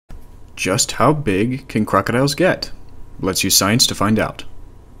Just how big can crocodiles get? Let's use science to find out.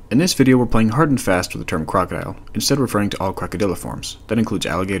 In this video we're playing hard and fast with the term crocodile, instead referring to all crocodiliforms. That includes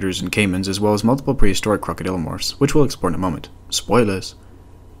alligators and caimans as well as multiple prehistoric crocodilomorphs, which we'll explore in a moment. Spoilers!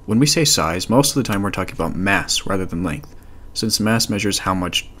 When we say size, most of the time we're talking about mass rather than length, since mass measures how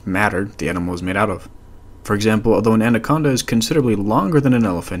much matter the animal is made out of. For example, although an anaconda is considerably longer than an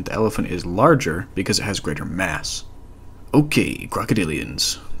elephant, the elephant is larger because it has greater mass. Okay,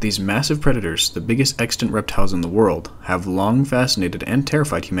 crocodilians. These massive predators, the biggest extant reptiles in the world, have long fascinated and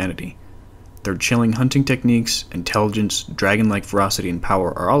terrified humanity. Their chilling hunting techniques, intelligence, dragon-like ferocity, and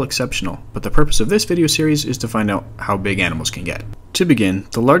power are all exceptional, but the purpose of this video series is to find out how big animals can get. To begin,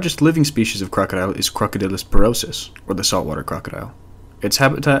 the largest living species of crocodile is Crocodylus purussaurus, or the saltwater crocodile. Its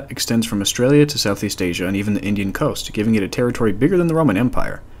habitat extends from Australia to Southeast Asia and even the Indian coast, giving it a territory bigger than the Roman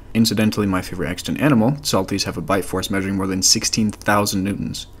Empire. Incidentally, my favorite extant animal, salties have a bite force measuring more than 16,000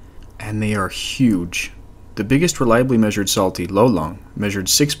 newtons. And they are huge. The biggest reliably measured salty, Lolong, measured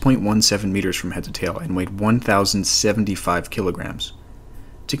 6.17 meters from head to tail and weighed 1,075 kilograms.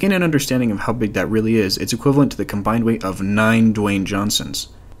 To gain an understanding of how big that really is, it's equivalent to the combined weight of 9 Dwayne Johnsons.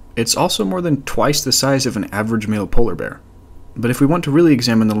 It's also more than twice the size of an average male polar bear. But if we want to really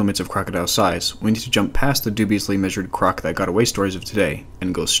examine the limits of crocodile size, we need to jump past the dubiously measured croc that got away stories of today,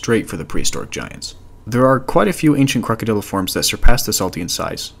 and go straight for the prehistoric giants. There are quite a few ancient crocodiliforms that surpass the salty in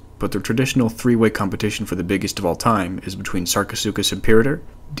size, but the traditional three-way competition for the biggest of all time is between Sarcosuchus imperator,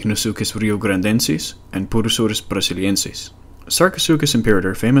 Deinosuchus riograndensis, and Purussaurus brasiliensis. Sarcosuchus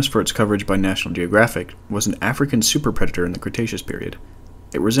imperator, famous for its coverage by National Geographic, was an African super predator in the Cretaceous period.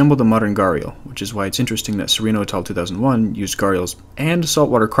 It resembled a modern gharial, which is why it's interesting that Sereno et al. 2001 used gharials and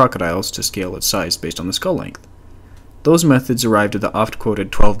saltwater crocodiles to scale its size based on the skull length. Those methods arrived at the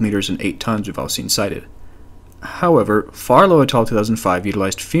oft-quoted 12 meters and 8 tons we've all seen cited. However, Farlow et al. 2005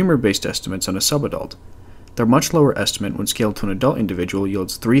 utilized femur-based estimates on a subadult. Their much lower estimate when scaled to an adult individual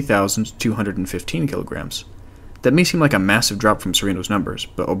yields 3,215 kilograms. That may seem like a massive drop from Sereno's numbers,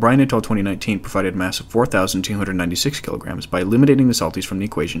 but O'Brien et al. 2019 provided a mass of 4,296 kilograms by eliminating the salties from the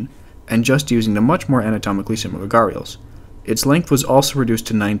equation and just using the much more anatomically similar gharials. Its length was also reduced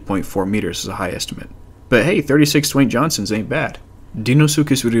to 9.4 meters as a high estimate. But hey, 36 Dwayne Johnsons ain't bad.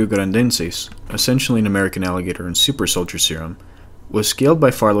 Deinosuchus riograndensis, essentially an American alligator in super soldier serum, was scaled by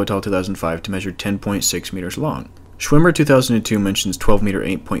Farlow et al. 2005 to measure 10.6 meters long. Schwimmer 2002 mentions 12 meter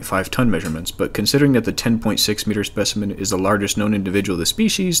 8.5 ton measurements, but considering that the 10.6 meter specimen is the largest known individual of the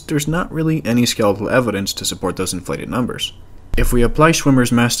species, there's not really any skeletal evidence to support those inflated numbers. If we apply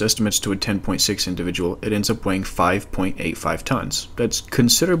Schwimmer's mass estimates to a 10.6 individual, it ends up weighing 5.85 tons. That's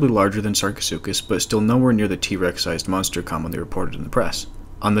considerably larger than Sarcosuchus, but still nowhere near the T-Rex sized monster commonly reported in the press.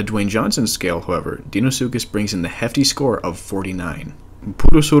 On the Dwayne Johnson scale, however, Deinosuchus brings in the hefty score of 49.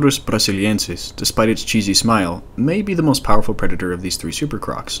 Purussaurus brasiliensis, despite its cheesy smile, may be the most powerful predator of these three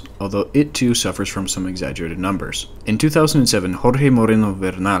supercrocs, although it too suffers from some exaggerated numbers. In 2007, Jorge Moreno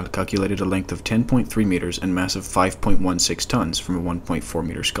Bernal calculated a length of 10.3 meters and mass of 5.16 tons from a 1.4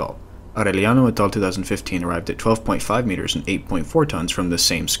 meter skull. Aureliano et al. 2015 arrived at 12.5 meters and 8.4 tons from the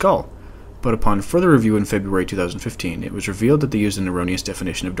same skull, but upon further review in February 2015, it was revealed that they used an erroneous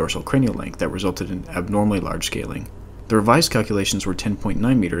definition of dorsal cranial length that resulted in abnormally large scaling. The revised calculations were 10.9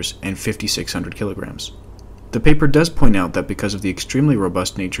 meters and 5,600 kilograms. The paper does point out that because of the extremely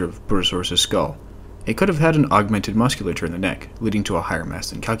robust nature of Purussaurus' skull, it could have had an augmented musculature in the neck, leading to a higher mass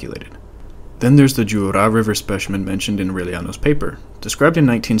than calculated. Then there's the Jura River specimen mentioned in Aureliano's paper. Described in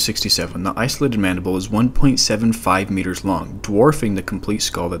 1967, the isolated mandible is 1.75 meters long, dwarfing the complete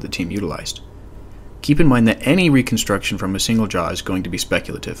skull that the team utilized. Keep in mind that any reconstruction from a single jaw is going to be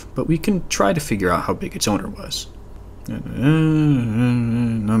speculative, but we can try to figure out how big its owner was.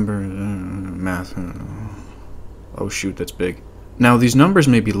 Math. Oh shoot, that's big. Now, these numbers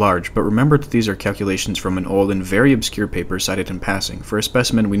may be large, but remember that these are calculations from an old and very obscure paper cited in passing for a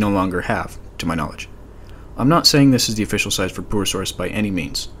specimen we no longer have, to my knowledge. I'm not saying this is the official size for Purussaurus by any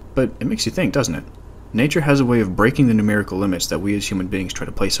means, but it makes you think, doesn't it? Nature has a way of breaking the numerical limits that we as human beings try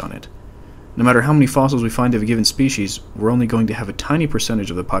to place on it. No matter how many fossils we find of a given species, we're only going to have a tiny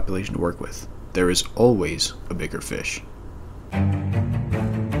percentage of the population to work with. There is always a bigger fish.